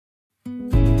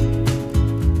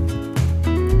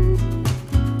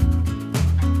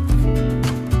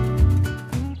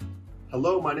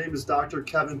my name is Dr.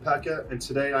 Kevin Pecca, and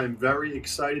today I'm very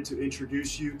excited to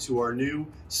introduce you to our new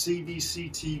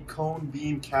CBCT cone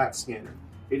beam CAT scanner.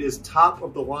 It is top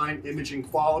of the line imaging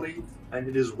quality, and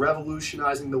it is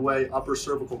revolutionizing the way upper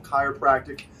cervical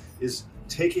chiropractic is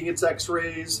taking its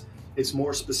x-rays. It's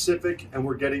more specific, and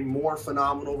we're getting more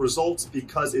phenomenal results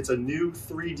because it's a new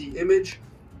 3D image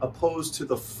opposed to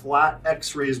the flat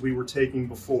x-rays we were taking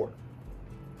before.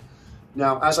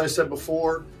 Now, as I said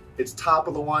before, it's top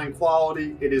of the line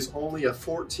quality. It is only a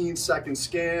 14-second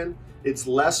scan. It's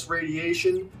less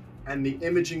radiation, and the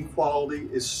imaging quality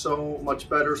is so much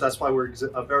better. So that's why we're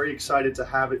very excited to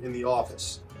have it in the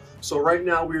office. So right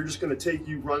now, we're just going to take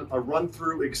you a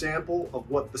run-through example of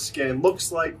what the scan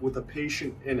looks like with a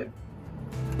patient in it.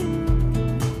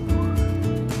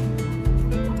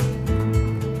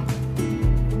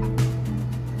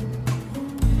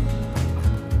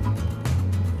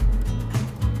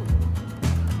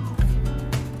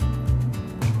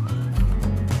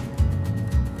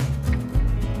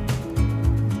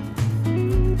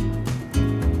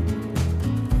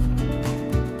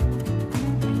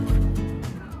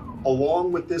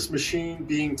 Along with this machine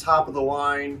being top of the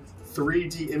line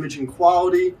 3D imaging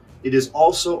quality, it is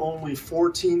also only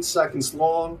 14 seconds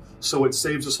long, so it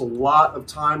saves us a lot of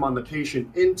time on the patient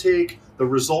intake. The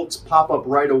results pop up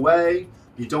right away.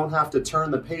 You don't have to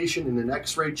turn the patient in an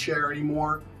x-ray chair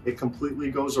anymore. It completely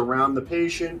goes around the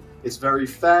patient. It's very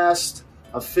fast,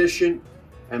 efficient,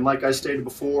 and like I stated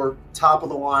before, top of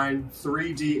the line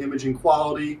 3D imaging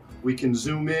quality. We can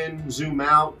zoom in, zoom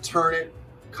out, turn it,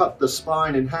 cut the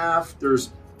spine in half.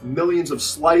 There's millions of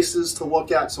slices to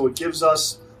look at, so it gives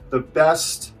us the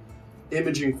best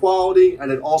imaging quality, and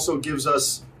it also gives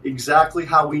us exactly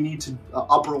how we need to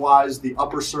upperwise the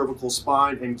upper cervical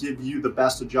spine and give you the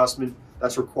best adjustment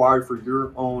that's required for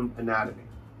your own anatomy.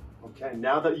 Okay,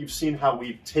 now that you've seen how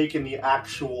we've taken the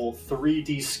actual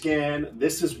 3D scan,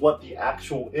 this is what the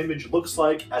actual image looks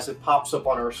like as it pops up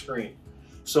on our screen.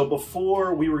 So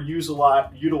before, we were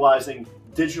utilizing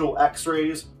digital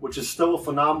x-rays, which is still a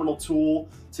phenomenal tool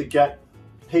to get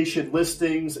patient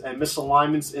listings and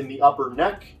misalignments in the upper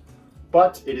neck,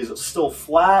 but it is still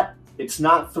flat. It's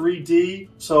not 3D,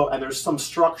 and there's some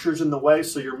structures in the way,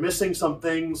 so you're missing some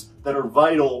things that are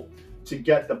vital to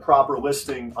get the proper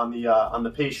listing on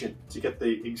the patient, to get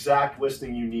the exact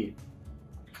listing you need.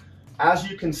 As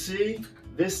you can see,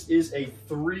 this is a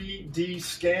 3D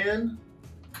scan,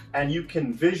 and you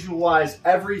can visualize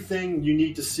everything you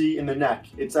need to see in the neck.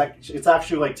 It's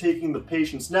actually like taking the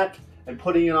patient's neck and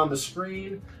putting it on the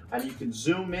screen, and you can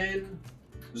zoom in,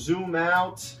 zoom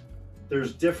out.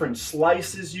 There's different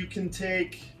slices you can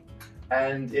take,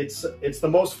 and it's the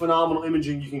most phenomenal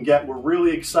imaging you can get. We're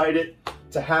really excited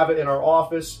to have it in our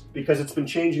office because it's been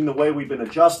changing the way we've been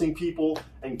adjusting people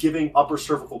and giving upper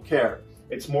cervical care.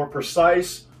 It's more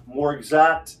precise, more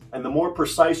exact, and the more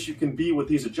precise you can be with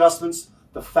these adjustments,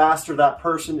 the faster that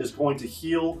person is going to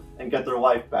heal and get their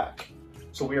life back.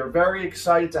 So we are very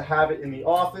excited to have it in the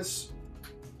office.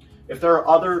 If there are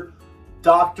other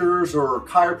doctors or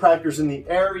chiropractors in the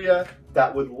area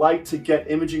that would like to get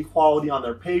imaging quality on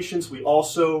their patients, we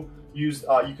also use,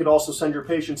 you could also send your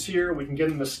patients here. We can get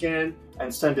them the scan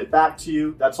and send it back to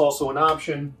you. That's also an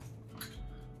option.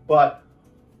 But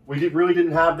we really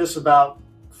didn't have this about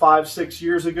 5-6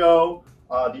 years ago.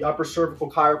 The upper cervical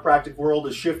chiropractic world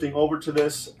is shifting over to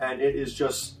this, and it is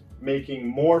just making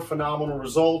more phenomenal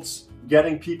results,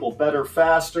 getting people better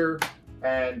faster,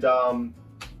 and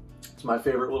it's my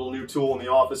favorite little new tool in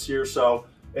the office here. So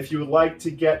if you would like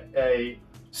to get a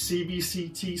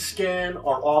CBCT scan,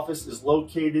 our office is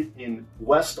located in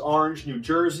West Orange, New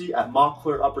Jersey at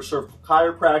Montclair Upper Cervical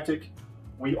Chiropractic.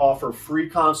 We offer free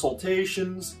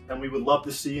consultations, and we would love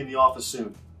to see you in the office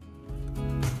soon.